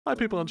Hi,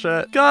 people in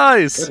chat.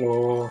 Guys!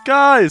 Hello.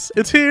 Guys!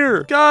 It's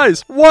here!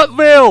 Guys!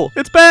 WUTVILLE!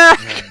 It's back!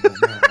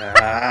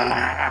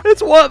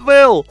 It's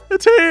WUTVILLE!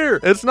 It's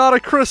here! It's not a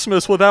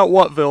Christmas without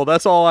WUTVILLE,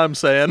 that's all I'm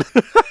saying.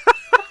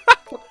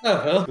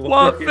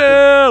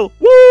 WUTVILLE!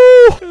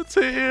 Woo! It's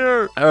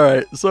here!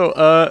 Alright, so,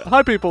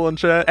 hi people in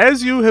chat.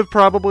 As you have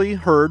probably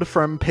heard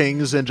from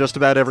pings in just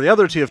about every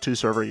other TF2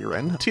 server you're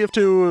in,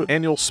 TF2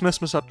 annual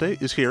Smissmas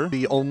update is here,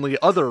 the only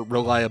other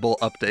reliable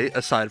update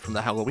aside from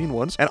the Halloween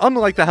ones. And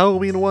unlike the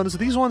Halloween ones,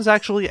 these ones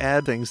actually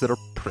add things that are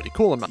pretty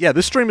cool. Yeah,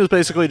 this stream is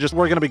basically just,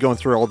 we're gonna be going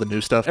through all the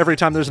new stuff. Every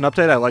time there's an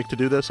update, I like to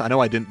do this. I know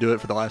I didn't do it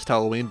for the last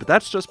Halloween, but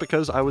that's just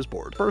because I was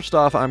bored. First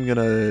off, I'm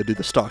gonna do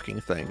the stocking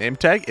thing. Name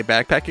tag, a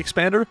backpack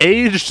expander,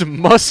 aged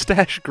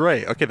mustache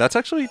gray. Okay, that's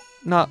actually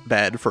not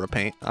bad for a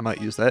paint. I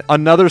might use that.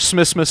 Another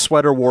Smissmas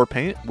sweater war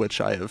paint,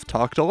 which I have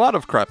talked a lot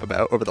of crap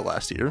about over the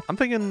last year. I'm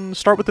thinking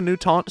start with the new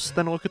Taunts,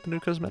 then look at the new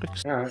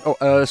cosmetics. Alright.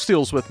 Oh,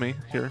 Steel's with me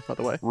here, by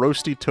the way.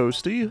 Roasty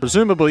Toasty.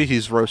 Presumably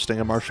he's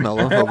roasting a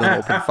marshmallow over an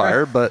open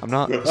fire, but I'm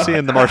not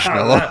seeing the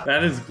marshmallow.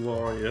 That is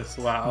glorious.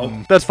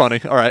 Wow. That's funny.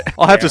 All right.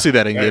 I'll have to see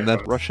that in game then.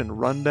 Russian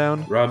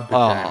rundown. Rub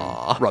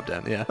down. Rub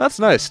down, yeah. That's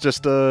nice.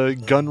 Just a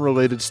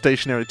gun-related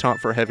stationary taunt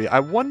for heavy. I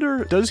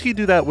wonder, does he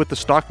do that with the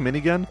stock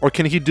minigun, or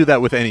can he do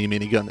that with any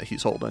minigun that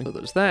he's holding? So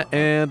there's that,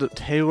 and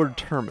tailored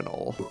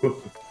terminal.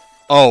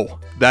 Oh,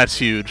 that's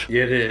huge.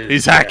 It is.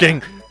 He's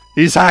hacking.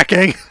 He's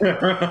hacking!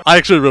 I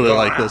actually really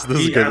like this.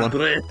 This is a good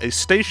one. A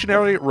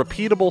stationary,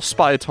 repeatable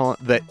spy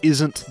taunt that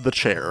isn't the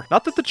chair.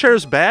 Not that the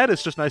chair's bad,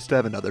 it's just nice to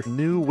have another.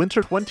 New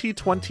Winter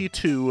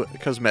 2022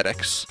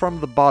 cosmetics. From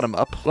the bottom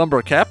up.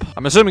 Lumber cap.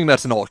 I'm assuming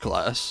that's an all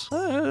class.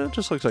 It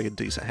just looks like a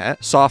decent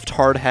hat. Soft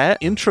hard hat.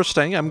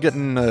 Interesting. I'm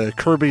getting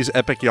Kirby's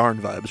Epic Yarn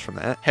vibes from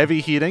that.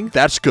 Heavy heating.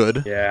 That's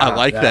good. Yeah, I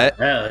like that.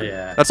 Hell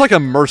yeah. That's like a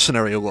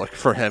mercenary look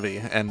for heavy,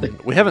 and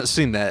we haven't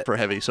seen that for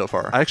heavy so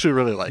far. I actually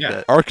really like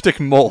that.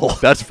 Arctic mole.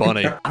 That's funny.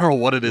 I don't know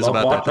what it is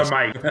about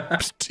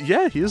that.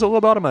 Yeah, he is a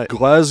lobotomite.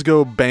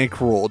 Glasgow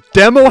bankroll.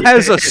 Demo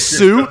has a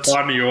suit.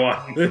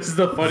 This is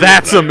the funny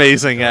That's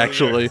amazing,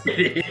 actually.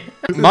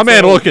 My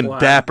man looking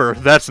dapper.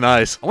 That's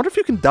nice. I wonder if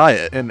you can dye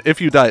it. And if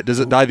you dye it, does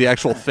it dye the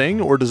actual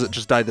thing, or does it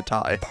just dye the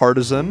tie?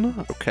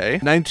 Partisan. Okay.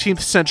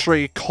 19th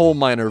century coal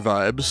miner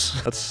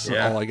vibes. That's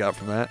all I got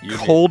from that.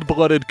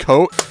 Cold-blooded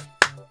coat.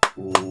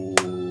 Ooh.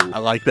 I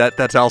like that.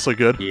 That's also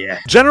good. Yeah.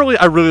 Generally,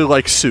 I really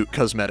like suit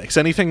cosmetics.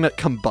 Anything that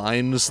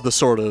combines the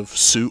sort of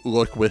suit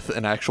look with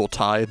an actual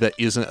tie that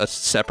isn't a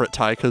separate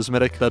tie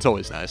cosmetic, that's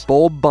always nice.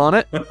 Bulb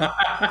bonnet.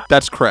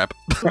 That's crap.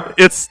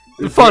 It's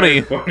funny,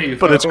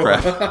 but it's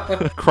crap.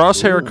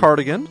 Crosshair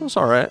cardigan. That's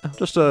alright.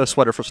 Just a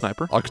sweater for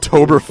sniper.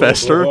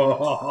 Oktoberfester.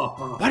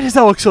 Why does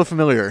that look so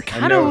familiar?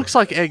 Kind of looks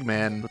like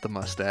Eggman with the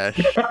mustache.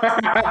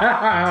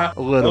 A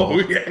little. Oh,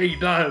 yeah, he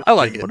does. I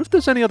like it. What if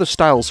there's any other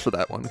styles for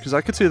that one? Because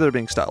I could see there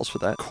being styles for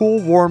that. Cool,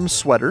 warm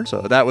sweater.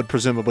 So that would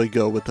presumably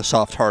go with the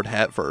soft, hard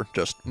hat for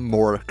just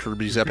more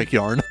Kirby's Epic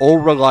Yarn. All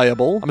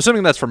reliable. I'm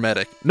assuming that's for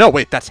medic. No,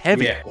 wait, that's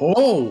heavy. Yeah.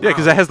 Oh. Yeah,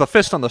 because it has the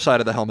fist on the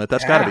side of the helmet.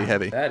 That's gotta be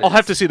heavy. I'll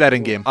have to see that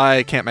in game.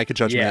 I can't make a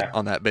judgment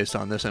on that based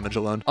on this image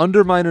alone.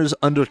 Underminer's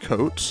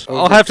undercoat.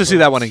 I'll have to see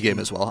that one in game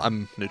as well.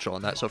 I'm neutral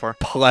on that so far.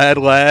 Plaid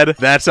lad.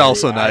 That's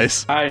also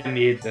nice. I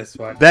need this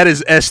one. That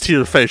is S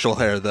tier facial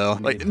hair though.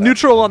 Like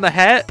neutral on the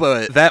hat,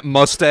 but that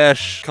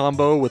mustache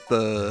combo with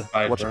the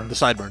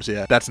sideburns,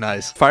 yeah, that's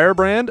nice.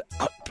 Firebrand.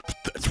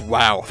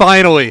 Wow.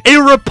 Finally, a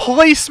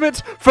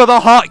replacement for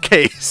the hot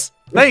case.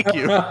 Thank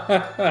you.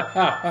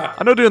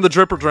 I know during the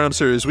Drip or Drown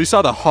series, we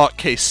saw the hot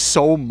case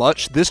so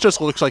much. This just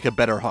looks like a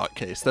better hot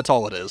case. That's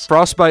all it is.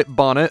 Frostbite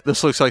bonnet.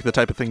 This looks like the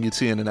type of thing you'd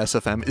see in an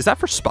SFM. Is that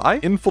for spy?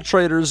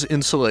 Infiltrator's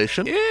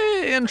insulation.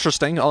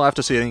 Interesting. I'll have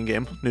to see it in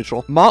game.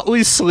 Neutral.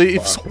 Motley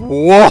sleeves.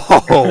 Whoa.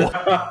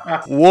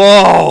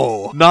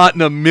 Whoa. Not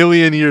in a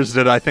million years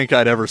did I think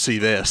I'd ever see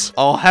this.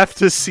 I'll have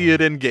to see it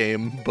in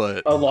game,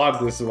 but a lot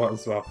of this one,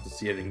 so I'll have to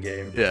see it in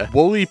game. Yeah.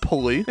 Woolly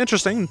pulley.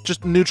 Interesting.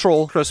 Just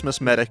neutral Christmas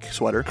medic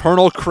sweater.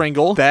 Colonel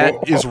Kringle.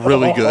 That is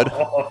really good.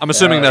 I'm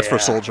assuming that's for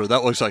soldier.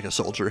 That looks like a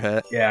soldier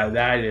hat. Yeah,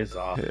 that is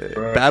awesome.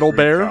 Battle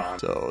bear.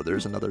 So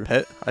there's another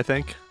pet, I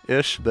think.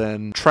 Ish.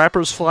 Then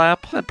Trapper's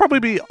Flap. That'd probably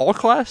be all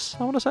class,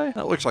 I want to say.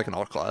 That looks like an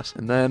all class.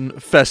 And then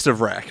Festive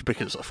Rack,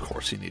 because of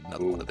course you need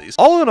another one of these.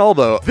 All in all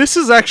though, this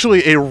is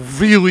actually a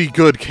really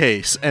good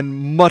case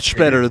and much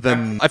better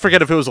than, I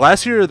forget if it was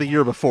last year or the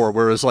year before,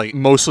 where it was like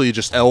mostly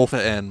just elf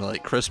and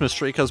like Christmas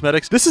tree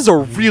cosmetics. This is a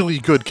really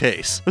good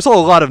case. There's a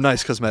lot of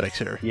nice cosmetics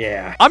here.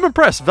 Yeah. I'm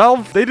impressed.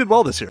 Valve, they did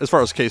well this year as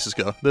far as cases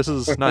go. This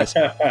is nice.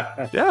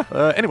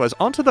 Yeah. Anyways,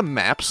 onto the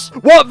maps.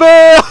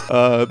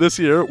 WUTVILLE! This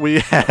year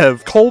we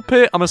have Coal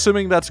Pit. I'm I'm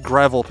assuming that's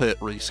Gravel Pit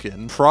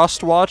reskin.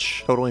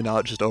 Frostwatch, totally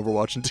not, just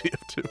Overwatch and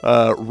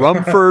TF2.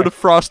 Rumford,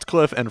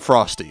 Frostcliff, and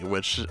Frosty,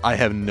 which I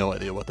have no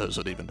idea what those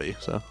would even be.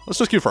 So let's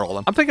just queue for all of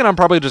them. I'm thinking I'm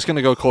probably just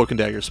gonna go Cloak and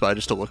Dagger Spy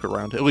just to look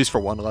around, at least for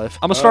one life.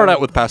 I'm gonna start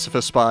out with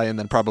Pacifist Spy and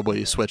then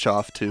probably switch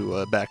off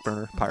to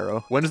Backburner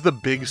Pyro. When's the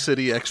Big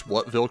City X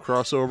WUTVILLE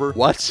crossover?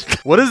 What?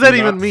 What does that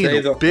even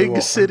mean?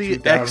 Big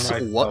City X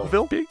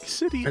WUTVILLE? Big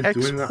City X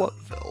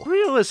WUTVILLE.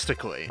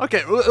 Realistically.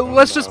 Okay,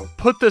 let's just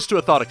put this to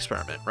a thought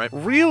experiment, right?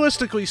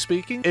 Realistically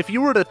speaking, if you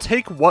were to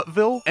take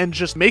WUTVILLE and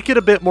just make it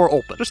a bit more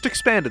open, just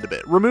expand it a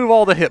bit, remove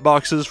all the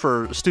hitboxes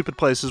for stupid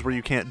places where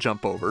you can't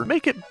jump over,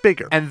 make it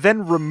bigger, and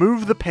then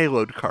remove the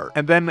payload cart,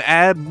 and then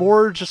add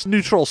more just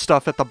neutral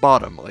stuff at the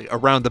bottom, like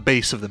around the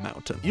base of the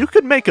mountain, you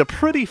could make a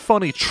pretty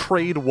funny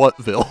trade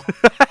WUTVILLE.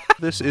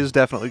 This is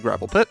definitely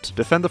Gravel Pit.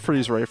 Defend the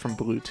freeze ray from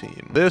blue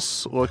team.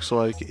 This looks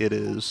like it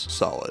is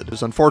solid.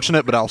 It's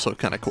unfortunate, but also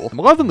kind of cool. I'm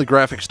loving the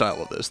graphic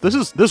style of this.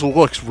 This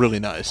looks really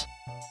nice.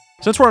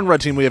 Since we're on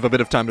red team, we have a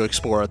bit of time to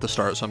explore at the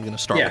start, so I'm going to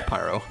start with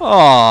Pyro.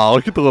 Oh,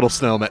 look at the little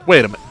snowman.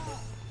 Wait a minute.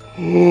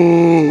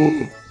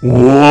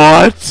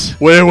 What?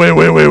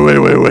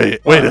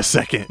 Wait a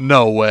second.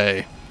 No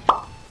way.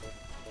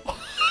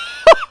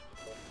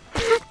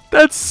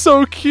 That's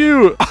so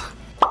cute.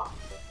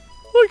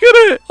 Look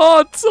at it! Oh,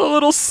 it's a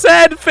little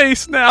sad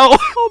face now!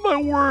 Oh my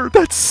word!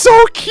 That's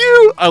so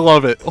cute! I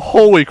love it.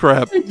 Holy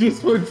crap. He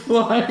just went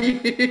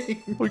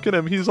flying. Look at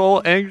him. He's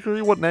all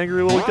angry. What an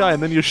angry little guy.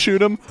 And then you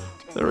shoot him.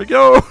 There he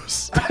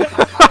goes.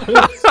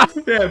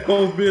 Yeah,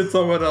 both me and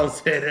someone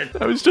else hit it.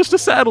 I was just a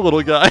sad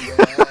little guy.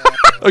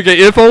 Okay,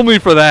 if only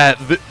for that,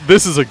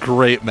 this is a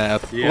great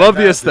map. Yeah, love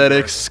the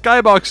aesthetics.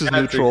 Skybox is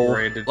neutral.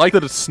 Like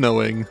that it's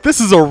snowing. This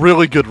is a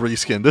really good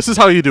reskin. This is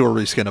how you do a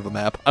reskin of a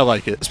map. I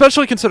like it.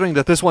 Especially considering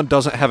that this one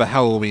doesn't have a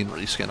Halloween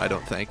reskin, I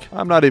don't think.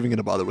 I'm not even going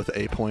to bother with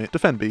A point.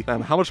 Defend B.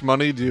 How much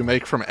money do you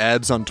make from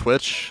ads on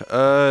Twitch?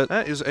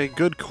 That is a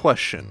good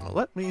question.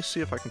 Let me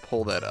see if I can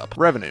pull that up.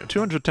 Revenue,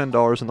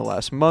 $210 in the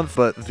last month,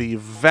 but the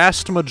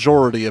vast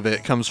majority of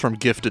it comes from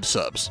gifted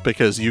subs,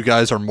 because you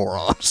guys are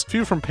morons.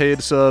 Few from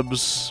paid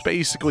subs,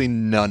 basically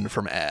none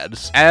from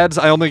ads. Ads,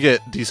 I only get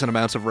decent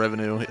amounts of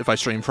revenue if I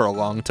stream for a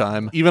long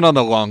time. Even on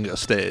the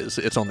longest days,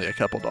 it's only a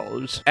couple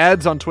dollars.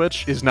 Ads on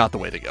Twitch is not the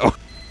way to go.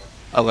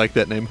 I like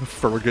that name,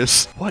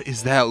 Fergus. What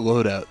is that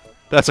loadout?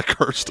 That's a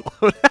cursed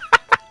loadout.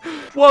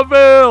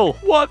 WUTVILLE!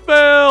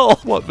 WUTVILLE!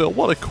 WUTVILLE,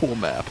 what a cool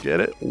map. Get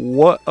it?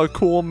 What a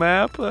cool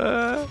map.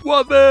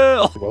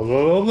 WUTVILLE!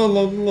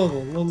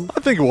 I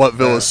think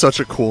WUTVILLE is such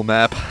a cool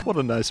map. What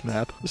a nice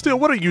map. Steel,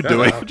 what are you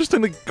doing? You're just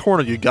in the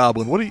corner, you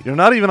goblin. What are you? You're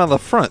not even on the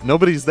front.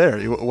 Nobody's there.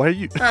 Why are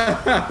you?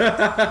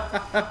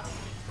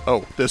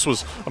 Oh, this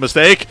was a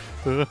mistake.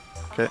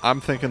 Okay, I'm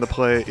thinking the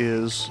play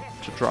is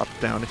to drop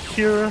down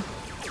here,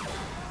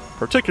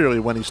 particularly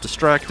when he's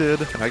distracted.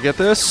 Can I get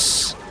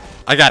this?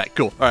 I got it.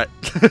 Cool. All right.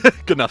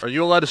 Good enough. Are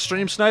you allowed to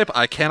stream snipe?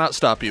 I cannot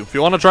stop you. If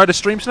you want to try to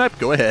stream snipe,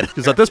 go ahead.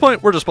 Because at this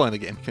point, we're just playing the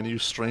game. Can you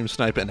stream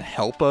snipe and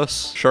help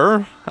us?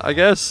 Sure, I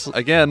guess.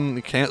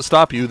 Again, can't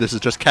stop you. This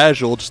is just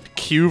casual. Just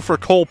queue for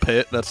coal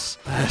pit. That's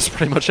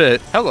pretty much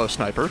it. Hello,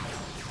 sniper.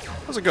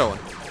 How's it going?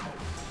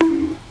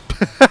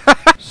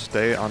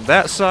 Stay on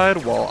that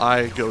side while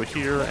I go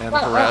here and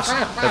harass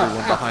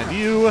everyone behind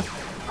you.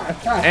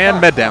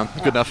 And med down.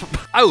 Good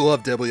enough. I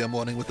love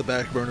WM1ing with the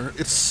back burner.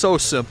 It's so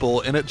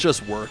simple, and it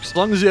just works. As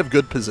long as you have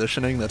good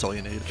positioning, that's all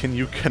you need. Can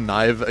you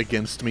connive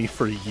against me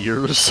for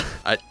years?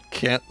 I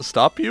can't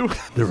stop you.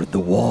 They're at the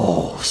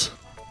walls.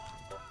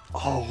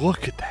 Oh,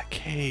 look at that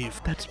cave.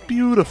 That's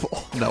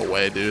beautiful. No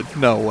way, dude.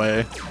 No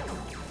way.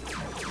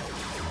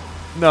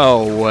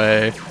 No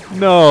way.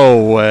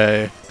 No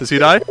way. Does he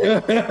die?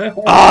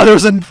 Ah,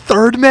 there's a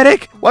third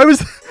medic? Why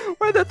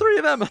are there three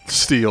of them?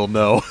 Steel,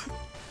 no.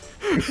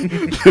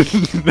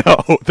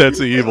 No,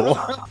 that's evil.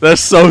 That's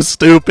so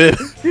stupid.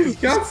 He's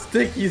got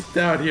stickies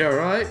down here,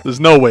 right? There's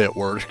no way it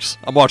works.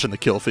 I'm watching the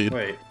kill feed.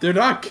 Wait, they're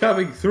not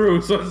coming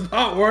through, so it's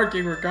not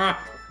working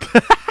regardless.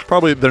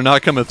 Probably they're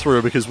not coming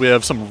through because we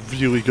have some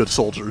really good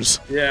soldiers.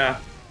 Yeah.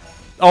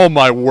 Oh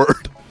my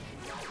word.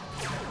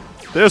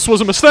 This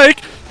was a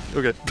mistake.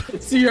 Okay.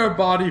 See your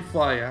body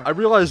fly out. I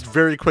realized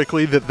very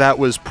quickly that that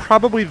was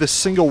probably the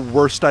single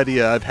worst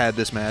idea I've had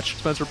this match.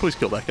 Spencer, please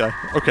kill that guy.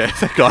 Okay,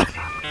 thank God.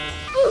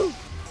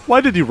 Why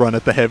did you run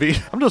at the heavy?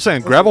 I'm just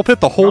saying, Gravel Pit,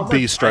 the whole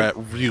B strat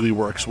really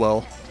works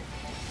well.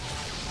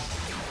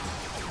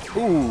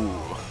 Ooh.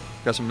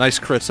 Got some nice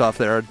crits off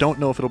there. I don't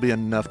know if it'll be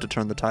enough to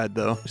turn the tide,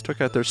 though. Just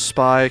took out their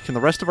spy. Can the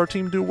rest of our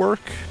team do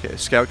work? Okay,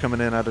 scout coming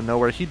in out of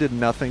nowhere. He did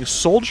nothing.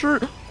 Soldier...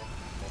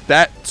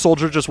 That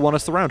soldier just won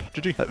us the round.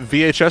 GG. That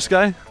VHS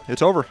guy,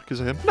 it's over because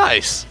of him.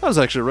 Nice. That was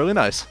actually really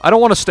nice. I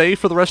don't want to stay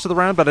for the rest of the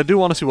round, but I do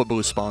want to see what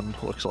blue spawn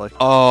looks like.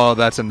 Oh,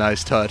 that's a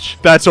nice touch.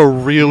 That's a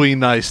really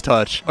nice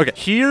touch. Okay,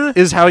 here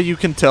is how you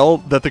can tell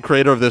that the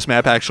creator of this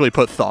map actually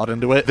put thought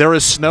into it. There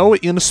is snow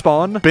in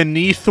spawn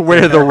beneath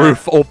where the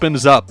roof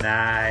opens up.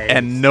 Nice.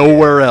 And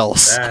nowhere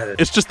else.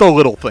 It's just the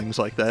little things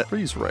like that.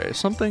 Freeze ray.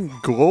 Something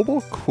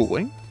global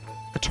cooling.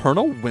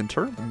 Eternal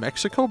winter.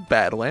 Mexico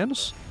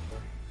Badlands.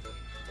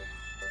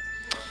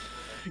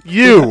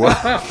 You!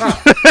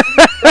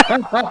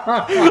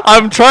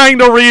 I'm trying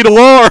to read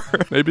lore!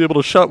 May be able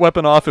to shut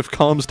weapon off if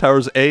comms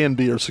towers A and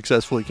B are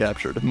successfully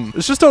captured.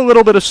 It's just a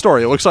little bit of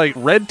story. It looks like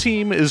red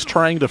team is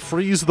trying to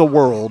freeze the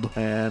world,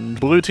 and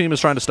blue team is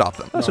trying to stop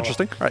them. That's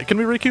interesting. Alright, can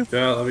we re-queue?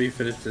 Yeah, let me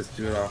finish this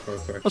dude off real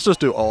quick. Let's just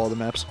do all of the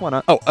maps. Why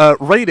not? Oh,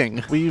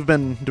 rating. We've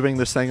been doing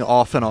this thing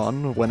off and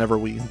on whenever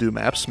we do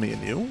maps, me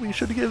and you. We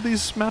should give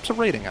these maps a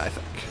rating, I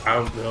think.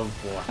 Out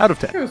of what? Out of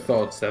 10. It was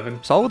solid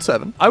 7. Solid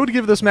 7. I would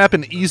give this map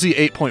an easy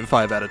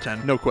 8.5 out of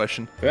 10. No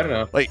question. Fair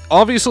enough. Like,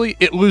 obviously,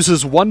 it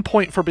loses 1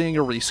 point for being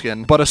a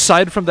reskin, but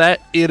aside from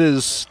that, it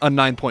is a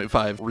 9.5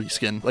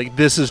 reskin. Like,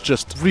 this is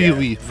just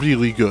really,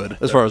 really good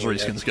as far as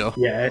reskins go.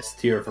 Yeah, S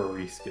tier for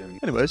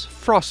reskin. Anyways,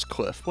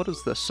 Frostcliff. What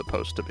is this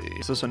supposed to be?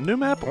 Is this a new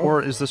map,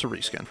 or is this a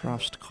reskin?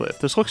 Frostcliff.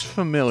 This looks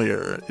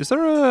familiar. Is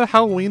there a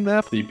Halloween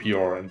map? DP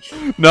orange.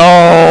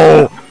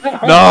 No!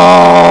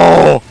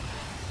 No!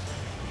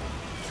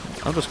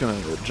 I'm just gonna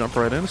jump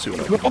right in, see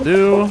what I can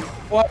do.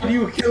 Why do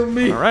you kill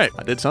me? Alright,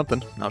 I did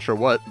something. Not sure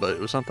what, but it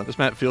was something. This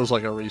map feels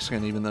like a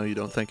reskin even though you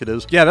don't think it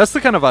is. Yeah, that's the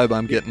kind of vibe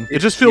I'm getting. It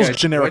just feels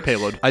generic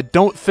payload. I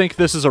don't think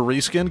this is a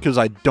reskin because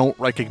I don't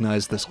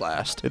recognize this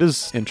last. It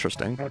is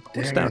interesting.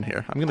 What's down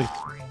here? I'm gonna...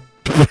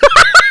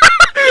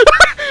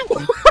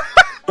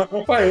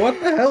 Wait, what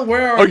the hell?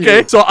 Where are you?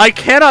 Okay, so I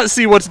cannot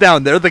see what's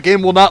down there. The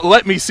game will not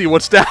let me see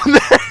what's down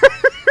there.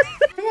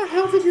 Where the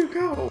hell did you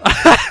go?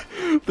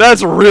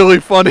 That's really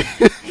funny.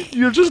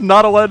 You're just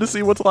not allowed to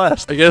see what's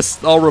last. I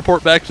guess I'll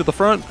report back to the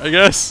front, I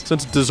guess,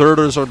 since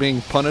deserters are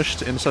being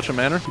punished in such a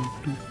manner.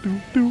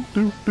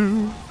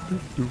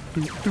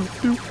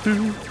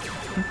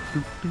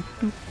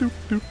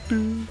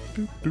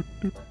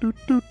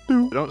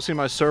 I don't see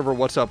my server.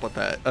 What's up with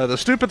that? The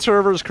stupid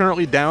server is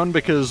currently down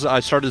because I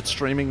started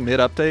streaming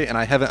mid-update and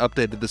I haven't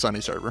updated the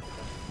Sunny server.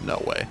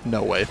 No way.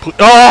 No way.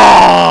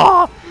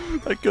 Oh!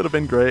 That could have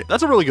been great.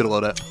 That's a really good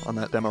loadout on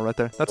that demo right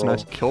there. That's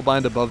nice.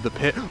 Killbind above the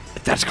pit.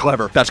 That's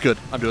clever. That's good.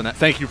 I'm doing that.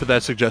 Thank you for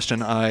that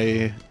suggestion.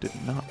 I did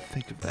not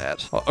think of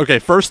that. Okay,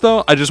 first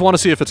though, I just want to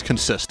see if it's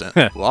consistent.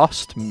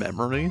 Lost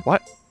memory?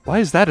 What? Why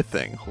is that a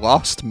thing?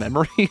 Lost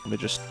memory? Let me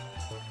just...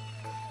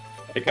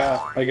 I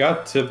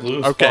got to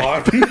blue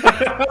spawn.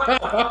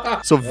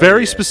 So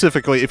very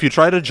specifically, if you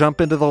try to jump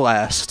into the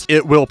last,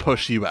 it will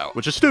push you out,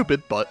 which is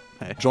stupid, but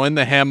hey. Join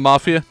the ham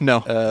mafia?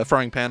 No.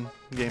 Frying pan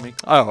gaming.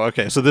 Oh,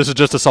 okay. So this is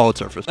just a solid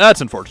surface.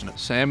 That's unfortunate.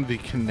 Sam, the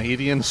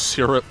Canadian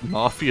syrup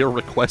mafia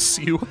requests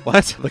you.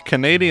 What? The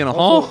Canadian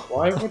also,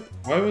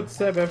 why would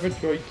Seb ever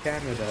join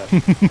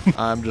Canada?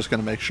 I'm just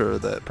gonna make sure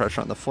that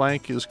pressure on the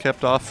flank is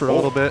kept off for a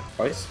little bit.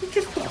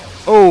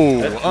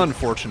 Oh,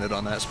 unfortunate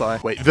on that spy.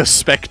 Wait, the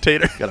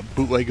spectator got a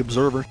bootleg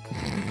observer.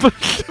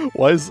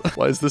 Why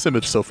is this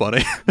image so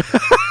funny?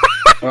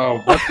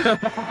 Oh, what?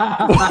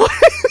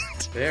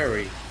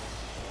 Very.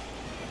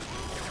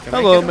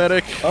 Hello,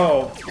 medic.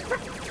 Oh.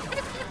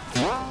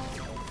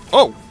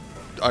 Oh.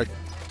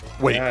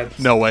 Wait.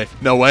 No way.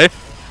 No way.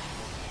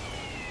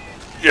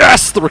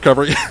 Yes, the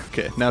recovery.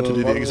 Okay, now to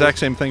do the exact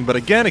same thing, but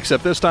again,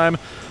 except this time,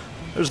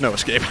 there's no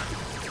escape.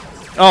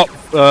 Oh,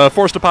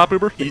 forced to pop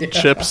Uber. Eat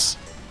chips.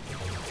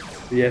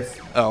 Yes.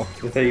 Oh.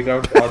 The thing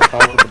on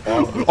top of the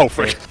bottom. Oh,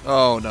 frick.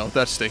 Oh, no,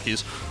 that's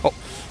stickies. Oh,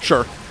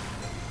 sure.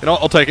 You know,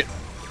 I'll take it.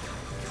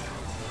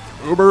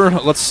 Uber,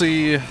 let's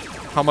see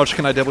how much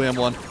can I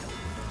WM1.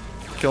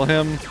 Kill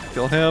him.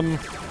 Kill him.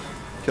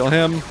 Kill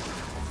him.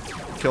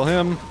 Kill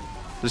him.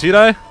 Does he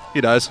die? He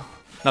dies.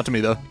 Not to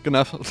me, though. Good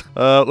enough.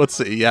 Let's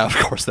see. Yeah, of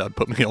course, that would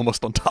put me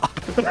almost on top.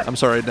 I'm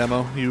sorry,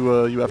 Demo.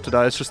 You have to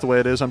die. It's just the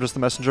way it is. I'm just the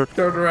messenger.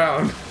 Turn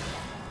around.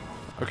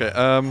 Okay,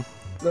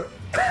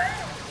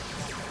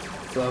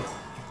 So.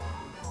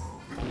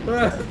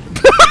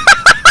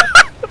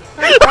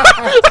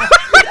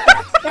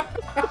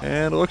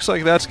 And it looks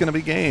like that's gonna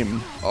be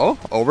game. Oh,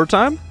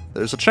 overtime?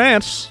 There's a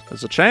chance.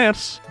 There's a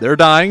chance. They're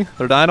dying.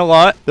 They're dying a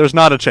lot. There's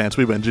not a chance.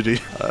 We win.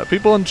 GG.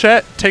 People in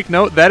chat, take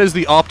note. That is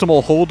the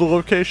optimal hold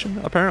location,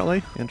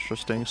 apparently.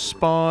 Interesting.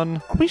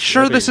 Spawn. Are we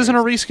sure this isn't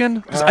a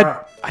reskin? 'Cause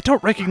I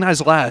don't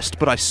recognize last,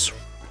 but I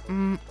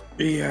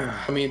Yeah,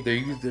 I mean, they're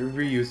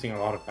reusing a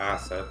lot of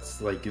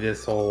assets, like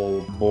this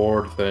whole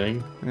board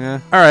thing. Yeah.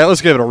 Alright,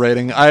 let's give it a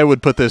rating. I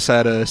would put this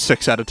at a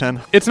 6 out of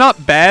 10. It's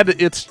not bad,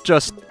 it's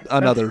just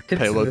another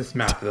payload. This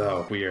map,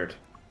 though, weird.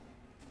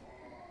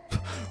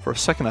 For a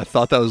second, I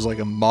thought that was like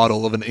a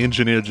model of an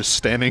engineer just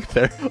standing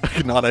there,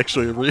 like not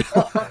actually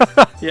real.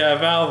 Yeah,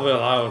 Valve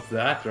allows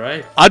that,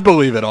 right? I'd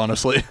believe it,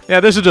 honestly.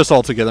 Yeah, this is just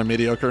altogether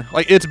mediocre.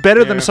 Like, it's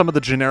better than some of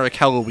the generic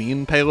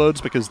Halloween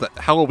payloads, because the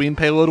Halloween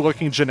payload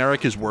looking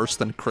generic is worse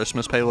than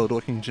Christmas payload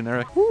looking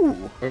generic.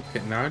 Ooh.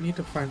 Okay, now I need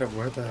to find out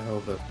where the hell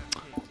the...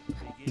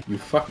 You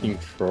fucking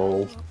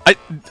troll.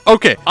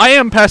 Okay, I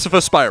am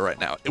Pacifist Spy right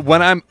now.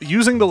 When I'm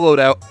using the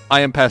loadout,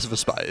 I am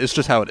Pacifist Spy. It's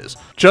just how it is.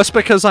 Just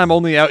because I'm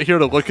only out here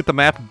to look at the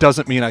map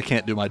doesn't mean I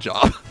can't do my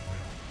job.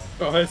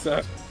 Oh, hi,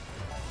 Seth.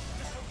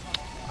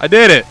 I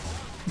did it!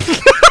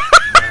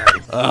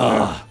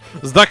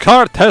 The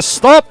cart has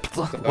stopped!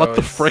 What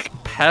the frick?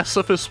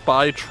 Pacifist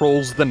Spy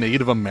trolls the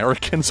Native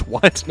Americans?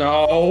 What?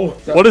 No!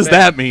 What does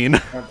that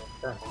mean?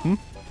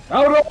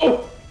 Oh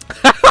no!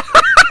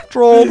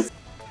 Trolled.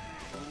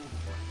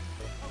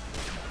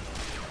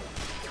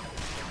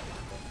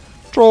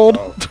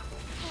 Trolled.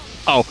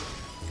 Oh.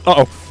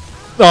 Uh-oh.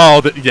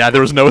 Oh, yeah,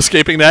 there was no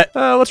escaping that.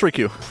 Let's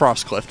requeue.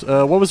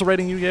 Frostcliff. What was the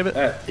rating you gave it?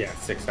 Yeah,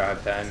 6 out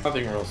of 10.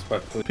 Nothing real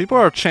special. People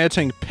are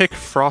chanting, pick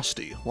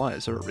Frosty. Why?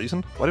 Is there a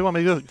reason? Why do you want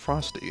me to go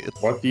Frosty?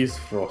 What is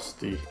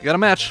Frosty? You got a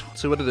match.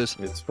 Let's see what it is.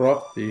 It's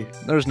Frosty.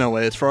 There's no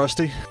way it's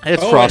Frosty.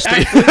 It's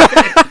Frosty.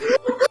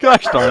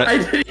 Gosh darn it. I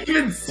didn't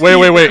even see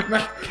Wait.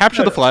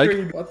 Capture the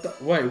flag. What the?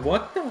 Wait,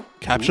 what the?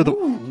 Capture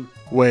the...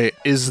 Wait,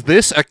 is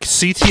this a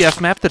CTF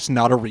map that's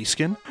not a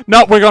reskin?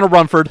 No, we're going to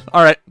Rumford.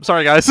 All right,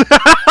 sorry guys.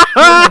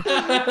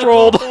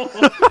 Trolled.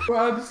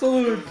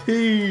 Absolute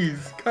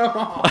tease. Come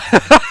on.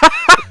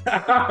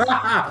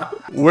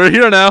 We're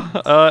here now.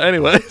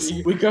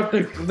 Anyways. We got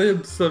the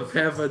glimpse of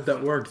heaven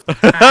that works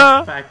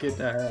back in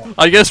the hell.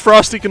 I guess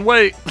Frosty can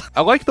wait.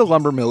 I like the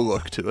lumber mill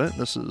look to it.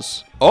 This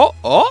is...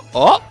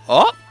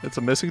 Oh. It's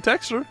a missing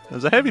texture.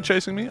 There's a heavy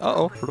chasing me.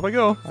 Uh-oh. Where do I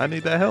go? I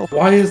need that help.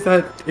 Why is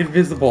that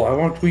invisible? I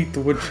want to eat the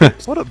wood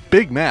chips. What a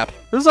big map.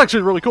 This is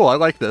actually really cool. I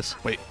like this.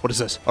 Wait, what is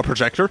this? A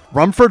projector?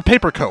 Rumford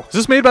Paper Co. Is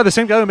this made by the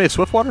same guy who made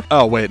Swiftwater?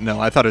 Oh, wait,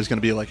 no. I thought it was going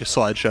to be like a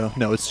slideshow.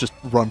 No, it's just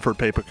Rumford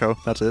Paper Co.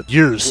 That's it.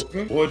 Years.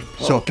 Wood.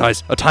 So,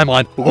 guys, a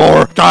timeline.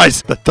 Lore.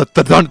 Guys,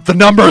 the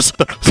numbers.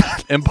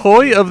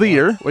 Employee of the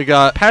Year. We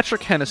got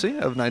Patrick Hennessy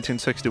of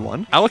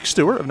 1961. Alex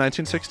Stewart of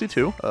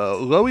 1962.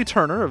 Loie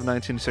Turner of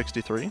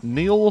 1963.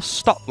 Neil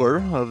Stotler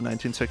of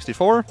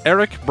 1964.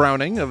 Eric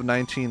Browning of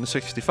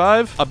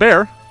 1965. A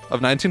Bear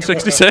of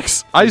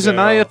 1966,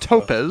 Isaiah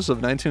Topez of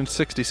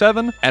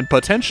 1967, and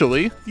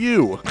potentially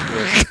you.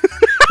 I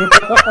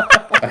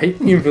hate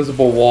the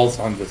invisible walls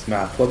on this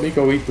map. Let me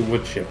go eat the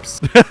wood chips.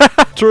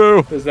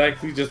 True. There's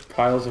actually just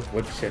piles of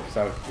wood chips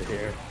out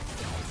here.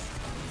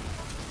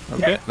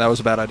 Okay, that was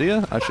a bad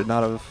idea. I should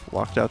not have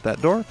walked out that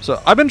door.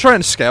 So I've been trying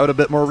to scout a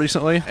bit more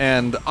recently,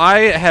 and I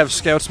have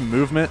Scout's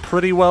movement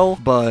pretty well,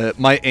 but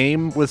my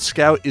aim with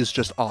Scout is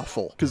just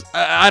awful. Because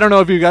I don't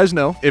know if you guys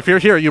know. If you're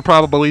here, you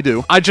probably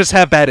do. I just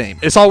have bad aim.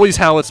 It's always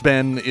how it's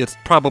been. It's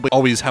probably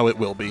always how it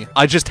will be.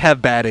 I just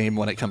have bad aim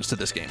when it comes to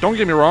this game. Don't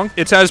get me wrong.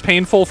 It's as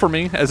painful for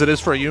me as it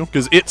is for you,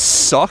 because it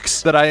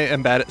sucks that I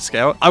am bad at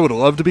Scout. I would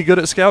love to be good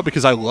at Scout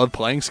because I love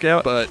playing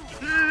Scout, but...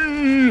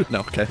 No,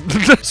 okay.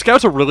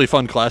 Scout's a really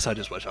fun class. I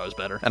just wish I was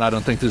better. And I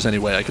don't think there's any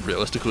way I could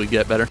realistically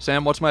get better.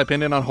 Sam, what's my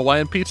opinion on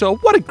Hawaiian pizza?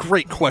 What a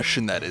great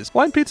question that is.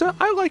 Hawaiian pizza?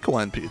 I like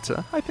Hawaiian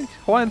pizza. I think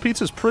Hawaiian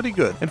pizza is pretty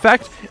good. In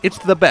fact, it's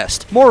the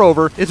best.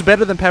 Moreover, it's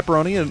better than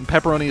pepperoni, and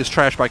pepperoni is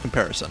trash by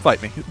comparison.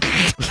 Fight me.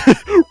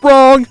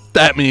 Wrong!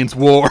 That means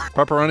war.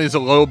 Pepperoni's a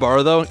low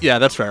bar, though? Yeah,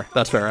 that's fair.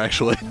 That's fair,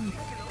 actually.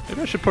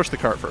 Maybe I should push the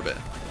cart for a bit.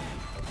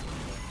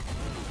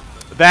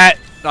 That...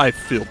 I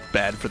feel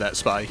bad for that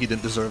spy. He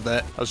didn't deserve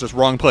that. I was just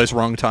wrong place,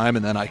 wrong time,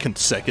 and then I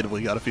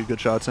consecutively got a few good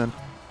shots in.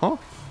 Huh?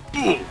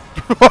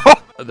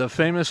 The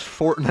famous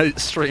Fortnite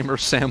streamer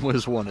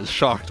SamWiz1 is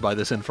shocked by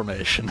this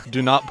information.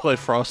 Do not play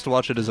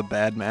Frostwatch. It is a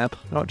bad map.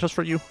 No, just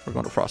for you. We're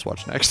going to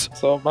Frostwatch next.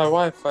 So my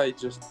Wi-Fi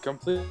just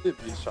completely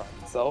shot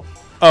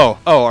itself. Oh,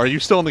 are you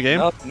still in the game?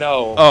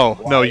 No. Oh,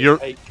 no,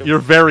 you're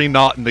very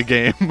not in the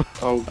game.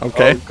 Oh,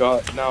 okay. Oh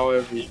god, now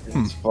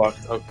everything's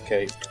fucked.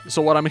 Okay.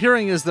 So what I'm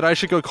hearing is that I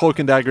should go Cloak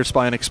and Dagger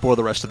Spy and explore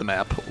the rest of the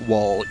map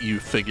while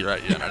you figure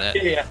out your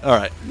internet. Yeah.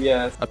 Alright.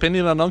 Yes.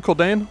 Opinion on Uncle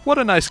Dane? What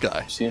a nice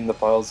guy. Seen the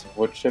piles of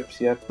wood chips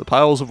yet? The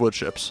piles of wood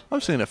chips.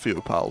 I've seen a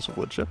few piles of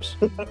wood chips.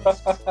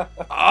 Oh,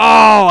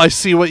 I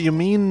see what you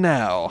mean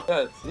now.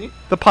 Yeah, see?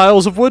 The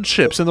piles of wood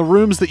chips in the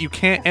rooms that you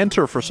can't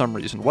enter for some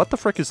reason. What the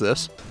frick is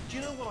this? Do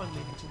you know what I'm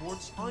leaning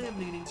towards? I am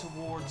leaning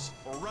towards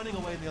running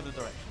away in the other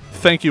direction.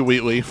 Thank you,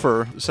 Wheatley,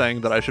 for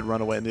saying that I should run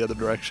away in the other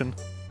direction.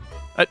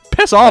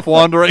 Piss off,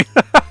 wandering!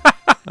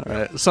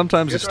 Alright,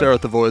 sometimes you stare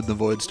at the void and the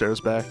void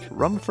stares back.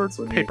 Rumford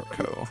Paper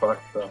Co.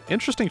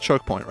 Interesting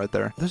choke point right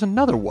there. There's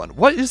another one.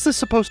 What is this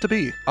supposed to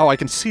be? Oh, I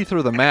can see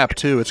through the map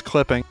too. It's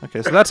clipping.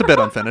 Okay, so that's a bit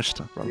unfinished.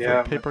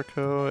 Rumford Paper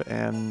Co.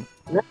 and...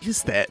 What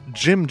is that?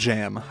 Jim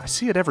Jam. I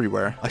see it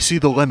everywhere. I see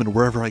the lemon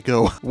wherever I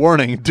go.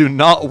 Warning, do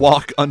not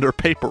walk under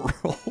paper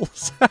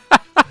rolls.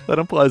 That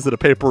implies that a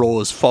paper roll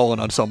has fallen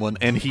on someone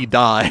and he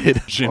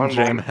died. Jim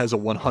Jam has a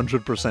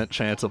 100%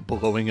 chance of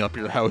blowing up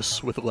your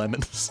house with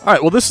lemons.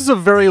 Alright, well this is a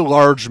very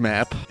large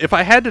map. If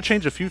I had to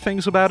change a few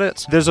things about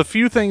it, there's a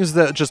few things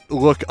that just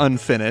look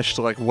unfinished,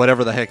 like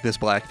whatever the heck this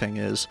black thing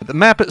is. The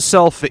map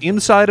itself, the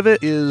inside of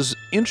it is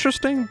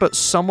interesting, but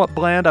somewhat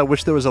bland. I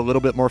wish there was a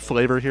little bit more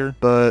flavor here.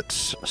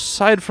 But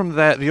aside from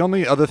that, the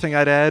only other thing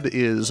I'd add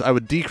is I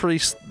would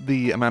decrease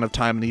the amount of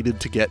time needed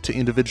to get to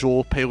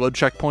individual payload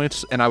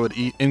checkpoints, and I would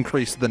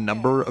increase the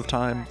number of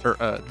time, or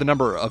the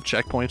number of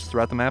checkpoints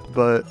throughout the map.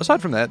 But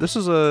aside from that, this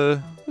is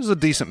a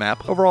decent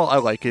map. Overall, I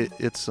like it.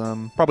 It's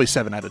probably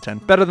 7 out of 10.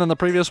 Better than the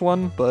previous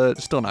one,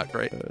 but still not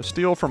great.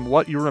 Steal from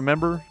what you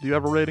remember. Do you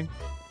have a rating?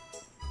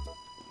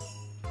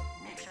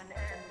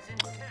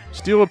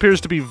 Steel appears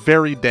to be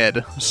very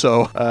dead,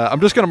 so I'm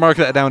just gonna mark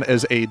that down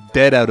as a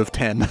dead out of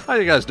 10. How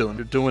you guys doing?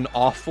 You're doing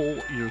awful.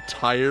 You're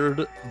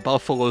tired.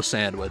 Buffalo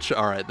sandwich.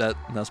 All right,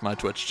 that's my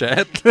Twitch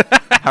chat.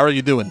 How are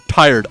you doing?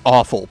 Tired,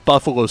 awful,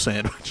 buffalo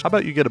sandwich. How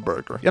about you get a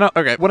burger? You know,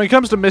 okay, when it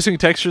comes to missing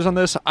textures on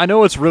this, I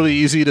know it's really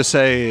easy to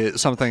say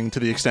something to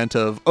the extent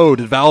of, oh,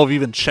 did Valve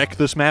even check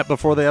this map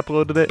before they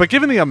uploaded it? But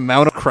given the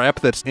amount of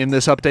crap that's in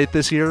this update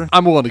this year,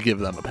 I'm willing to give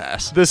them a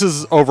pass. This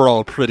is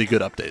overall a pretty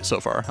good update so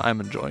far. I'm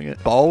enjoying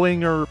it.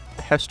 Ballinger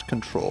Pest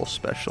Control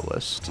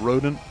Specialist.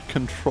 Rodent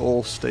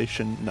Control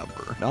Station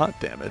Number. Not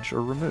damage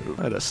or remove.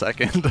 Wait a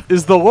second.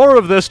 Is the lore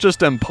of this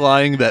just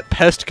implying that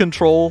pest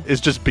control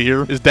is just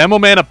beer? Is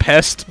Demoman a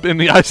pest in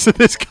the eyes of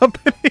this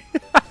company?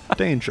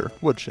 Danger.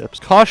 Wood chips.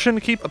 Caution,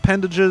 keep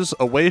appendages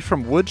away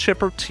from wood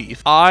chip or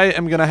teeth. I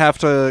am gonna have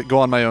to go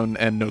on my own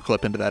and no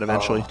clip into that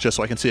eventually, just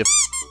so I can see if...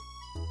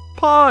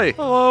 Pie!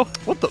 Hello?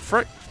 What the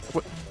frick?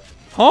 What?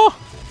 Huh?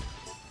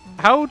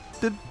 How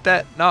did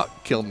that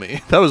not kill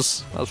me? That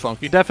was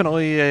funky.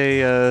 Definitely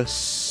a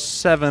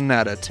 7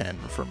 out of 10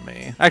 from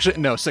me. Actually,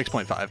 no,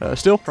 6.5.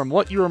 Still, from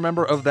what you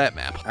remember of that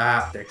map.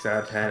 6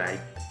 out of 10. I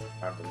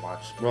haven't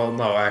much. Well,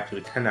 no,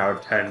 actually, 10 out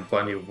of 10.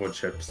 Plenty of wood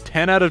chips.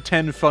 10 out of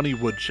 10 funny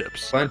wood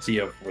chips. Plenty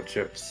of wood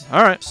chips.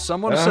 All right.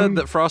 Someone said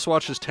that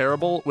Frostwatch is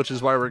terrible, which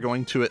is why we're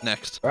going to it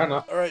next. Fair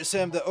enough. All right,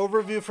 Sam, the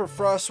overview for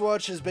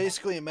Frostwatch is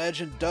basically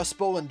imagine Dust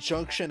Bowl and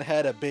Junction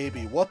had a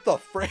baby. What the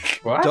frick?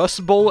 What?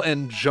 Dust Bowl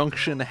and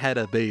Junction had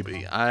a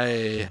baby. Oh,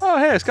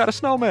 hey, it's got a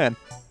snowman.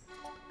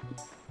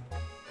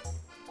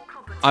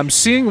 I'm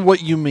seeing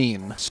what you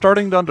mean.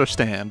 Starting to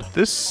understand.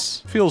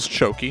 This feels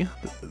choky.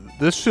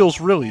 This feels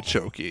really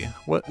choky.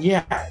 What?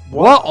 Yeah.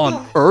 What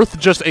on earth?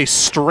 Just a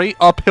straight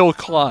uphill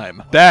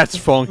climb. That's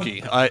funky.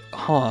 Huh.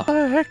 What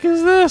the heck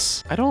is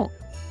this?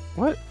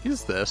 What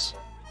is this?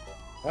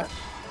 What?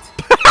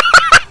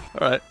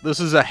 Alright,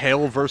 this is a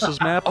Hail versus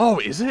map. Oh,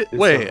 is it? Is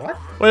Wait. it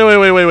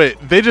what? Wait.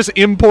 They just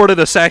imported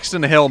a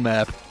Saxton Hail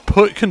map,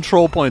 put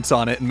control points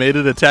on it, and made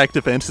it attack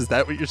defense. Is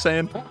that what you're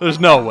saying? There's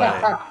no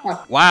way.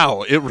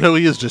 Wow, it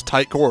really is just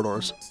tight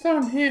corridors. It's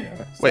down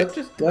here. Is Wait. that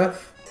just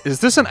death? Is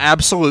this an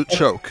absolute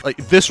choke? Like,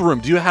 this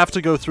room, do you have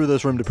to go through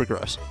this room to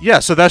progress? Yeah,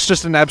 so that's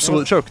just an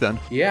absolute choke then.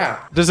 Yeah.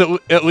 Does it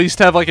at least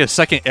have, like, a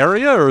second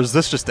area, or is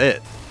this just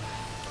it?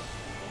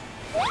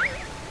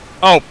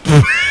 Oh.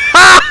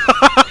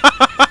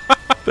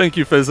 Thank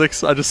you,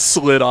 physics. I just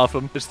slid off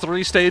him. It's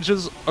 3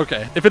 stages?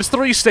 Okay. If it's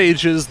 3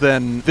 stages,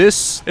 then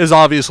this is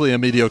obviously a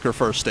mediocre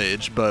first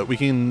stage, but we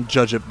can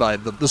judge it by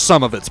the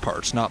sum of its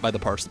parts, not by the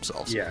parts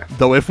themselves. Yeah.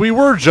 Though if we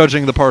were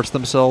judging the parts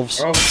themselves...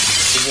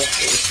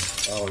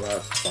 Oh,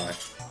 that's fine.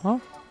 Huh?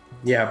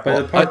 Yeah,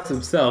 but the parts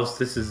themselves,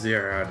 this is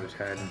 0 out of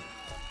 10.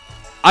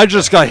 I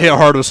just got hit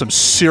hard with some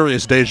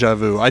serious deja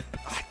vu.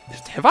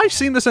 Have I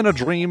seen this in a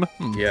dream?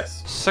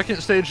 Yes. Second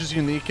stage is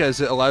unique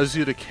as it allows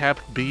you to cap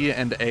B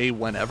and A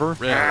whenever.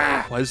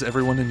 Why is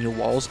everyone in your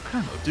walls? I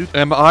don't know, dude.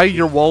 Am I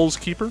your walls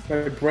keeper?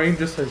 My brain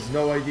just has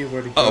no idea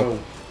where to go.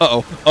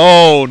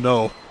 Oh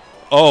no.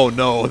 Oh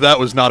no, that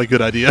was not a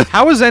good idea.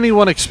 How is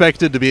anyone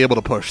expected to be able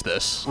to push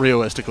this,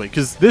 realistically?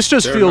 Because this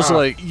just feels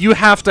like you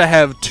have to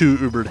have 2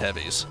 Ubered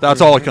heavies.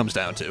 That's all it comes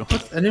down to.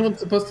 What's anyone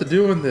supposed to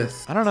do in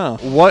this? I don't know.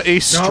 What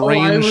a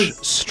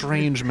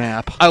strange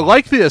map. I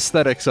like the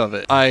aesthetics of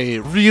it.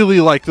 I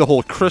really like the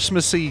whole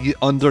Christmassy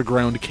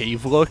underground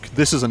cave look.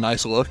 This is a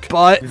nice look.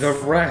 But The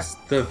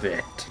rest of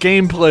it.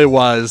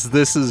 gameplay-wise,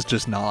 this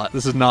is not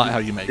how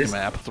you make a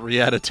map.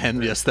 3 out of 10,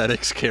 the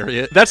aesthetics carry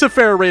it. That's a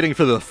fair rating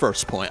for the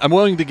first point. I'm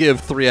willing to give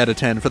 3 out of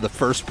 10 for the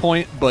first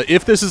point, but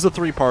if this is a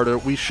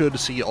 3-parter, we should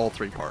see all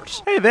 3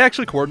 parts. Hey, they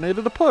actually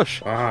coordinated a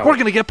push. Wow. We're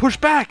gonna get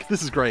pushed back.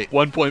 This is great.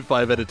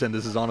 1.5 out of 10.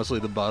 This is honestly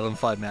the bottom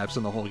 5 maps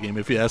in the whole game,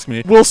 if you ask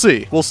me. We'll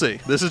see. We'll see.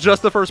 This is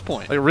just the first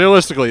point. Like,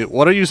 realistically,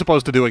 what are you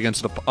supposed to do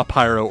against a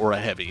pyro or a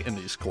heavy in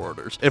these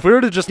corridors? If we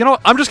were to just, you know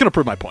what? I'm just gonna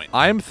prove my point.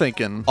 I'm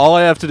thinking all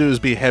I have to do is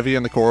be heavy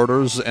in the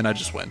corridors, and I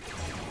just win.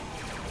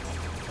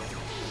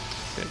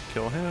 Okay,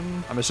 kill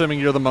him. I'm assuming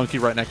you're the monkey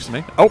right next to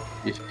me. Oh.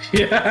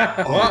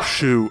 Yeah. Oh,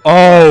 shoot.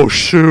 Oh,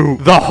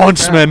 shoot. The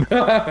huntsman.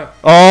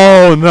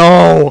 Oh,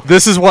 no.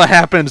 This is what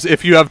happens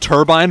if you have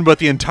turbine, but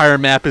the entire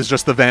map is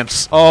just the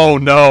vents. Oh,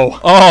 no.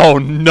 Oh,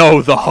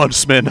 no, the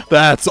huntsman.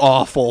 That's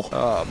awful.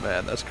 Oh,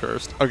 man, that's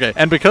cursed. Okay,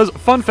 and because,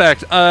 fun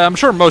fact, I'm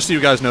sure most of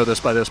you guys know this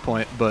by this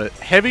point, but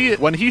Heavy,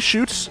 when he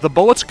shoots, the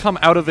bullets come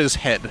out of his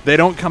head. They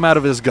don't come out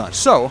of his gun.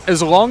 So,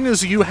 as long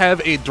as you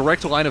have a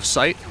direct line of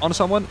sight on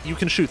someone, you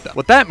can shoot them.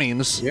 What that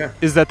means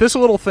is that this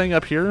little thing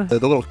up here, the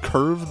little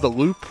curve, the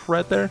loop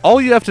right there,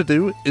 all you have to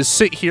do is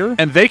sit here,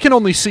 and they can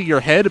only see your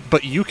head,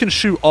 but you can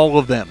shoot all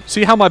of them.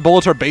 See how my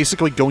bullets are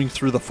basically going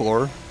through the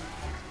floor?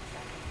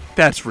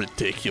 That's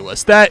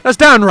ridiculous. That's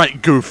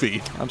downright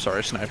goofy. I'm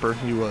sorry, Sniper.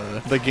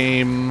 The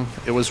game,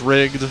 it was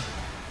rigged.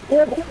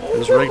 It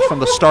was rigged from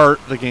the start,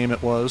 the game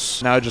it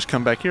was. Now I just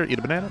come back here, eat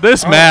a banana.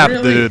 This map,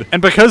 dude.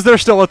 And because they're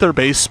still at their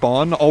base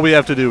spawn, all we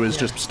have to do is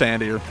just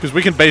stand here. Because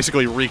we can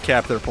basically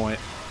recap their point.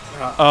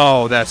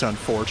 Oh, that's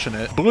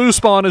unfortunate. Blue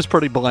spawn is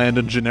pretty bland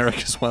and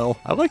generic as well.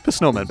 I like the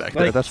snowman back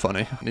there. That's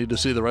funny. Need to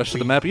see the rest of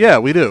the map? Yeah,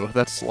 we do.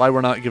 That's why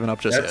we're not giving up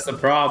just That's yet. the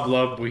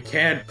problem. We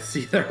can't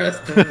see the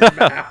rest of the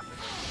map.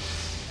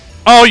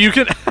 Oh, you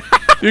can...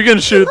 You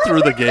can shoot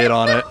through the gate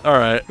on it.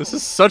 Alright. This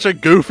is such a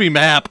goofy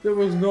map. There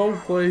was no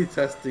play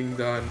testing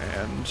done.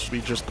 And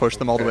we just pushed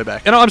them all the way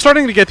back. You know, I'm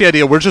starting to get the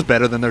idea we're just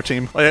better than their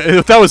team. Like,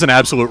 if that was an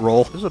absolute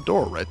roll. There's a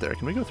door right there.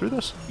 Can we go through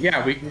this?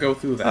 Yeah, we can go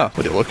through that.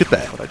 Oh, look at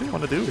that. What I didn't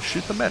want to do is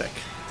shoot the medic.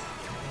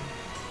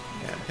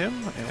 And him,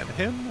 and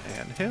him,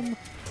 and him.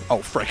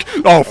 Oh, frick.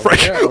 Oh,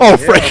 frick. Yeah, Oh,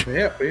 frick.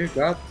 Yeah, we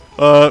got...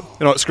 You know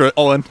what, screw it.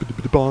 All in. Oh,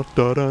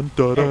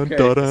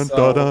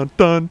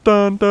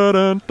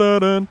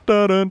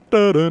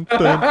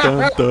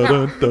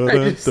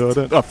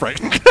 frick.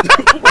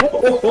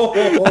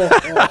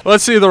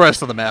 Let's see the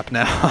rest of the map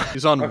now.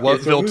 He's on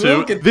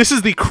WUTVILLE 2. This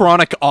is the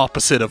chronic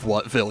opposite of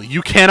WUTVILLE.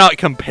 You cannot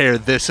compare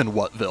this and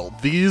WUTVILLE.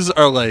 These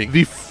are like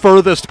the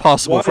furthest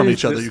possible from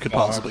each other you could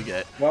possibly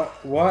get.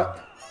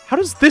 What? How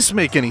does this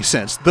make any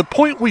sense? The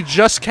point we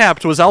just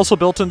capped was also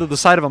built into the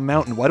side of a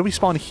mountain. Why do we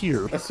spawn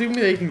here? Assuming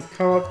they can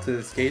come up to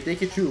this gate, they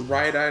can shoot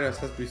right at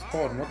us as we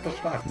spawn. What the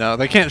fuck? No,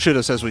 they can't shoot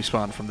us as we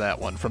spawn from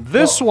that one. From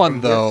this one,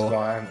 though. This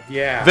one.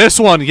 Yeah. This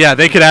one, yeah,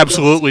 they could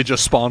absolutely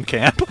just spawn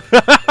camp.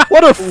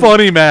 What a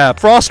funny map.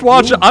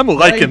 Frostwatch, I'm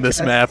liking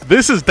this map.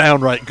 This is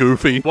downright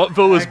goofy.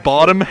 WUTVILLE is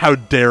bottom? How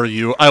dare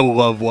you? I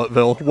love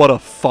WUTVILLE. What a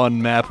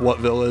fun map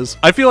WUTVILLE is.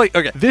 I feel like,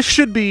 okay, this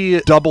should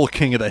be double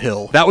King of the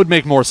Hill. That would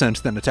make more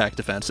sense than attack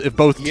defense. If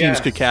both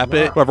teams could cap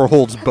it, whoever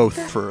holds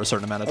both for a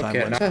certain amount of time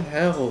wins. What the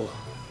hell?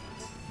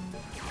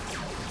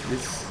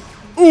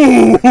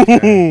 Ooh!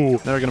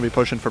 They're gonna be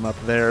pushing from up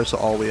there, so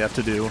all we have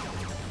to do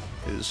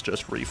is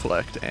just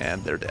reflect,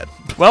 and they're dead.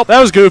 Well, that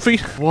was goofy.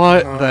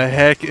 What the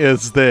heck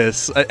is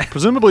this?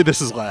 Presumably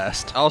this is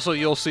last. Also,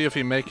 you'll see if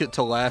you make it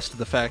to last,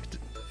 the fact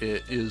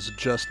it is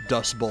just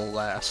Dust Bowl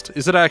last.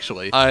 Is it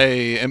actually? I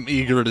am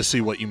eager to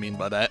see what you mean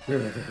by that.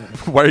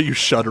 Why are you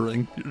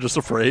shuddering? You're just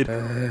afraid.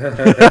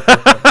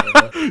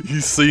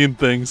 He's seeing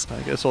things.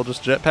 I guess I'll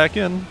just jetpack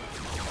in.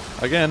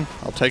 Again,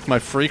 I'll take my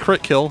free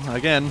crit kill.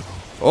 Again.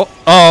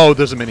 Oh,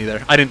 there's a mini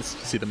there. I didn't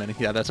see the mini.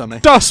 Yeah, that's on me.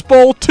 Dust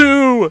Bowl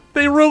 2!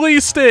 They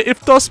released it!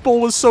 If Dust Bowl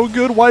was so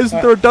good, why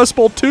isn't there a Dust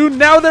Bowl 2?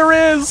 Now there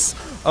is!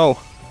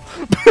 Oh.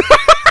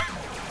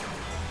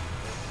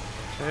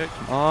 Okay,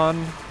 come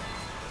on.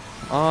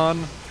 Come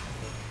on.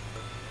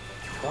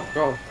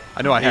 Go.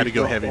 I knew I had to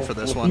go heavy for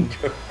this one.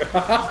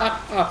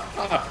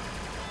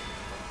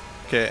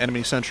 Okay,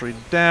 enemy sentry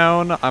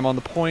down. I'm on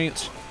the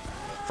point.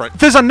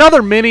 There's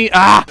another mini!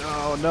 Ah!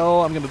 Oh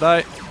no, I'm gonna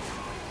die.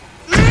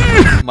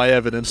 My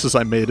evidence is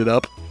I made it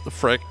up. The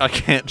frick, I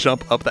can't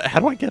jump up that. How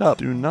do I get up?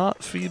 Do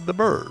not feed the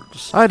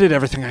birds. I did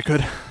everything I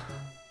could.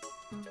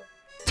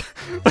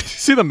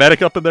 See the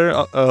medic up in there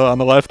on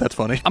the left? That's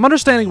funny. I'm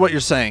understanding what you're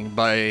saying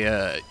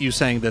by you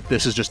saying that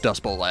this is just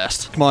Dust Bowl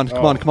last. Come on,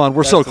 come on, come on.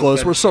 We're so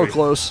close. We're so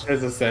close.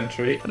 There's a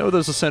sentry. I know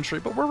there's a sentry,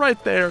 but we're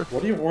right there.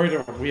 What are you worried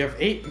about? We have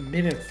 8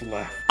 minutes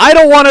left. I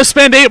don't want to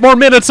spend 8 more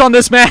minutes on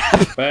this map.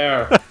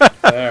 There.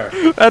 There.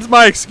 That's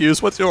my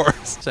excuse. What's yours?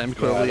 Sam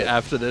Crowley,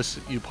 after this,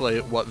 you play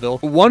at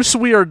WUTVILLE. Once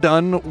we are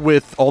done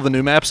with all the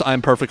new maps,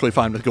 I'm perfectly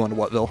fine with going to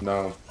WUTVILLE.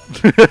 No.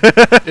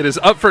 It is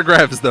up for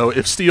grabs, though,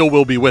 if Steel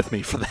will be with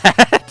me for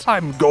that.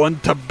 I'm going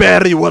to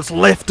bury what's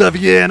left of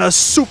you in a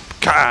soup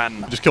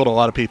can. Just killed a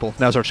lot of people.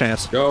 Now's our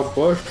chance. Go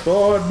push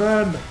forward,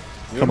 man.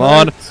 Come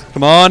on.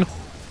 Come on.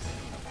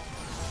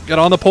 Get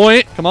on the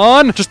point. Come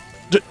on. Just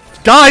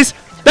guys.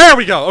 There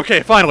we go.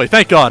 Okay, finally.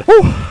 Thank God.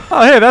 Whew.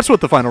 Oh, hey, that's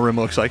what the final room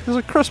looks like. There's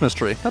a Christmas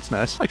tree. That's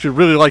nice. I actually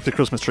really like the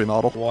Christmas tree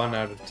model. 1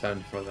 out of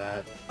 10 for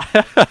that.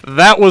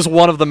 That was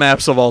one of the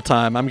maps of all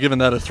time. I'm giving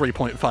that a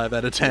 3.5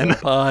 out of 10.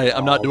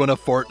 I'm not doing a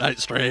Fortnite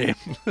stream.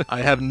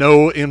 I have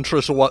no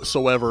interest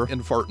whatsoever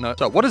in Fortnite.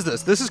 So, what is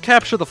this? This is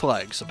Capture the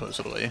Flag,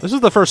 supposedly. This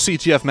is the first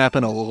CTF map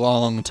in a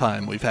long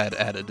time we've had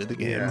added to the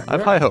game. Yeah. I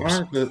have high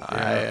hopes.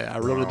 I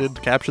really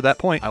did capture that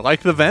point. I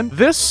like the vent.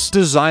 This,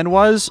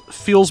 design-wise,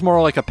 feels more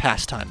like a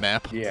pastime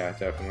map. Yeah,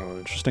 definitely.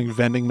 Interesting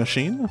vending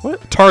machine.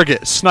 What?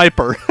 Target.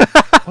 Sniper.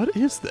 What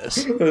is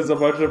this? There's a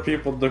bunch of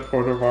people in the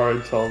corner of our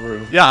intel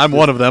room. Yeah, I'm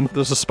one of them.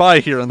 There's a spy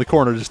here in the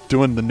corner just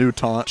doing the new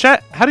taunt.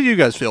 Chat, how do you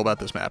guys feel about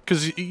this map?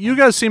 Because you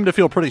guys seem to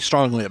feel pretty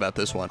strongly about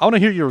this one. I want to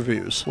hear your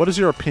reviews. What is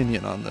your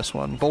opinion on this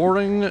one?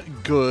 Boring,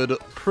 good,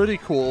 pretty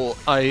cool.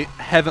 I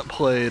haven't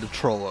played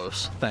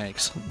Trollos.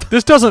 Thanks.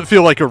 This doesn't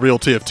feel like a real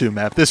TF2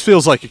 map. This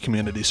feels like a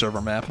community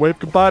server map. Wave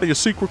goodbye to your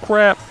secret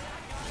crap.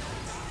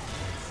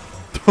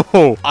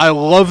 Oh, I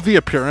love the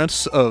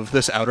appearance of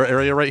this outer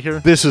area right here.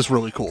 This is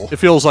really cool. It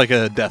feels like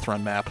a Death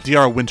Run map.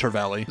 DR Winter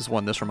Valley is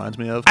one this reminds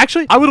me of.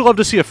 Actually, I would love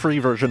to see a free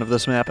version of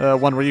this map.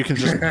 One where you can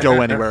just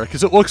go anywhere,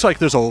 because it looks like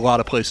there's a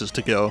lot of places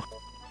to go.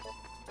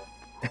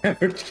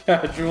 Average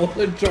casual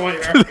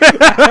enjoyer.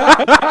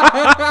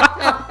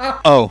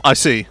 Oh, I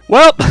see.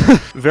 Well,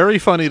 very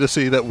funny to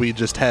see that we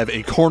just have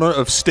a corner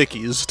of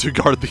stickies to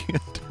guard the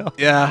intel.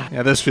 Yeah,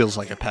 this feels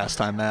like a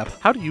pastime map.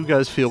 How do you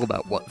guys feel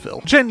about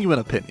WUTVILLE? Genuine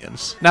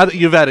opinions. Now that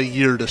you've had a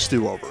year to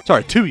stew over it.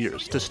 Sorry, 2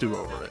 years to stew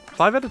over it.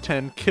 5 out of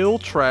 10, kill,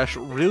 trash,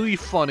 really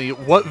funny,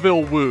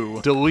 WUTVILLE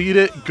woo, delete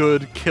it,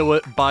 good, kill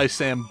it, buy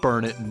Sam,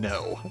 burn it,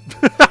 no.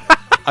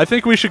 I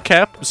think we should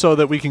cap so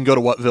that we can go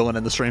to WUTVILLE and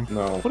end the stream.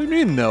 No. What do you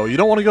mean, no? You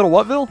don't want to go to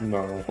WUTVILLE?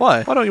 No.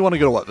 Why? Why don't you want to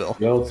go to WUTVILLE?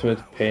 The ultimate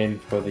pain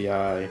for the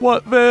eye.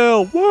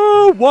 WUTVILLE!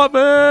 Woo!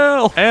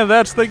 WUTVILLE! And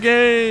that's the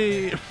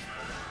game!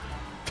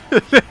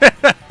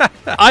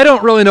 I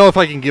don't really know if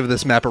I can give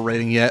this map a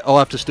rating yet. I'll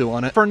have to stew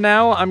on it. For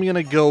now, I'm going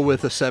to go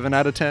with a 7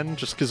 out of 10,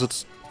 just because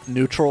it's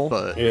neutral,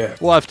 but yeah,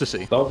 we'll have to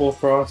see. Double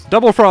Frost.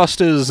 Double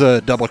Frost is a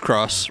Double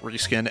Cross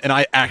reskin, and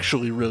I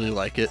actually really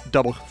like it.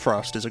 Double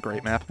Frost is a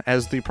great map,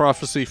 as the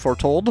prophecy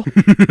foretold.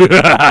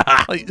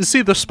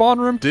 See, the spawn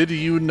room? Did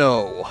you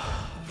know,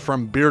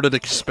 from Bearded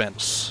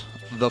Expense,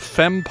 the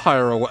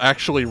Fempyro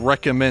actually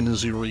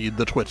recommends you read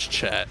the Twitch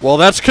chat? Well,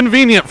 that's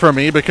convenient for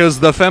me,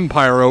 because the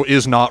Fempyro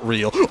is not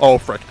real. Oh,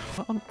 frick.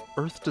 What on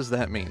earth does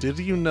that mean? Did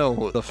you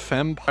know the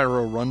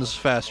Fempyro runs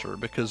faster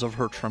because of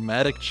her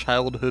traumatic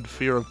childhood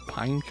fear of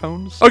pine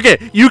cones?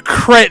 Okay, you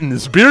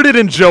cretins, Bearded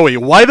and Joey,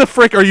 why the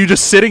frick are you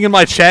just sitting in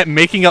my chat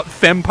making up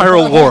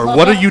Fempyro lore?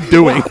 What are you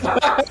doing?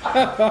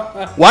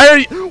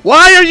 Why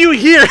are you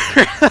here?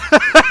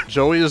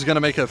 Joey is gonna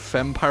make a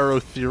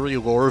Fempyro theory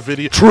lore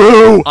video.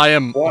 True! I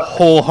am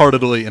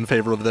wholeheartedly in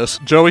favor of this.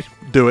 Joey,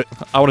 do it.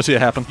 I want to see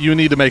it happen. You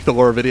need to make the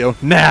lore video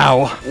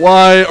now.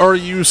 Why are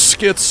you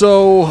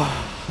schizo?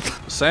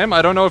 Sam,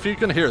 I don't know if you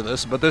can hear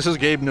this, but this is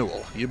Gabe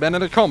Newell. You've been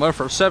in a coma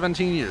for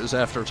 17 years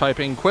after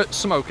typing "quit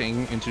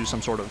smoking" into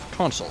some sort of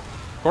console.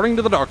 According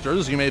to the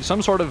doctors, you made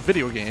some sort of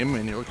video game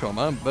in your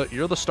coma, but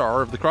you're the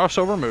star of the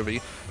crossover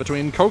movie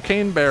between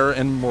Cocaine Bear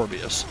and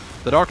Morbius.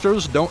 The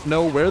doctors don't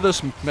know where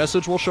this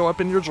message will show up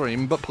in your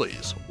dream, but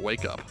please,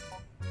 wake up.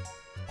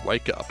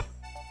 Wake up.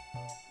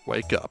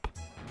 Wake up.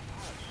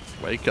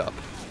 Wake up.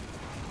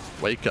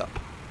 Wake up.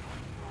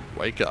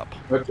 Wake up.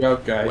 Look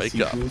out, guys.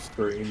 Wake up.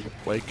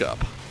 Wake up.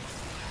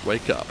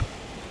 Wake up.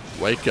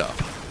 Wake up.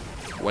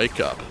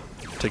 Wake up.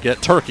 To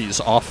get turkeys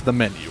off the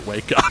menu.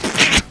 Wake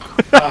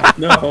up.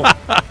 No.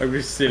 I'm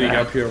just sitting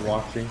up here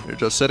watching. You're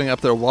just sitting up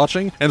there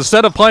watching?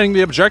 Instead of playing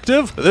the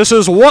objective, this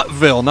is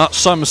WUTVILLE, not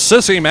some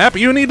sissy map.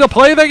 You need to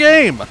play the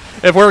game.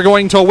 If we're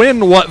going to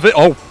win WUTVILLE...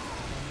 Oh.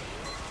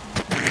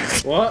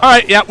 What?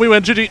 Alright, yeah, we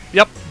win. GG.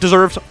 Yep.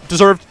 Deserved,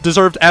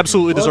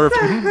 absolutely deserved.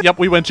 Yep,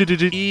 we went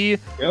GG.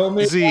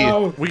 Easy.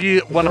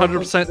 We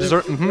 100%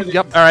 deserve.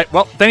 Yep. All right.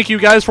 Well, thank you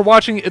guys for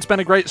watching. It's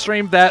been a great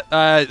stream.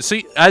 That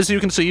see, as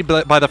you can see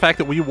by the fact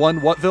that we won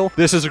WUTVILLE,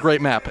 this is a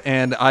great map,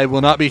 and I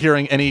will not be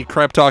hearing any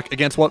crap talk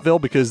against WUTVILLE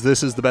because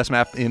this is the best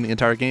map in the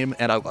entire game,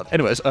 and I love it.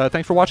 Anyways,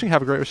 thanks for watching.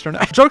 Have a great rest of your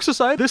night. Jokes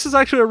aside, this is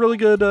actually a really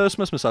good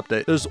Smissmas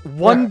update. There's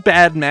one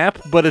bad map,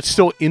 but it's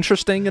still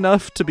interesting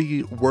enough to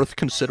be worth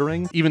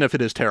considering, even if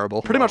it is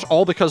terrible. Pretty much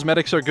all the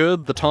cosmetics are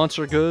good. The taunts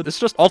are good. It's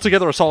just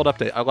altogether a solid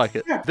update. I like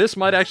it. This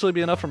might actually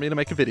be enough for me to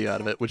make a video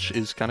out of it, which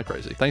is kind of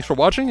crazy. Thanks for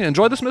watching.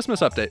 Enjoy the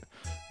Smissmas update,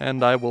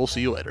 and I will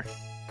see you later.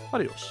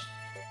 Adios.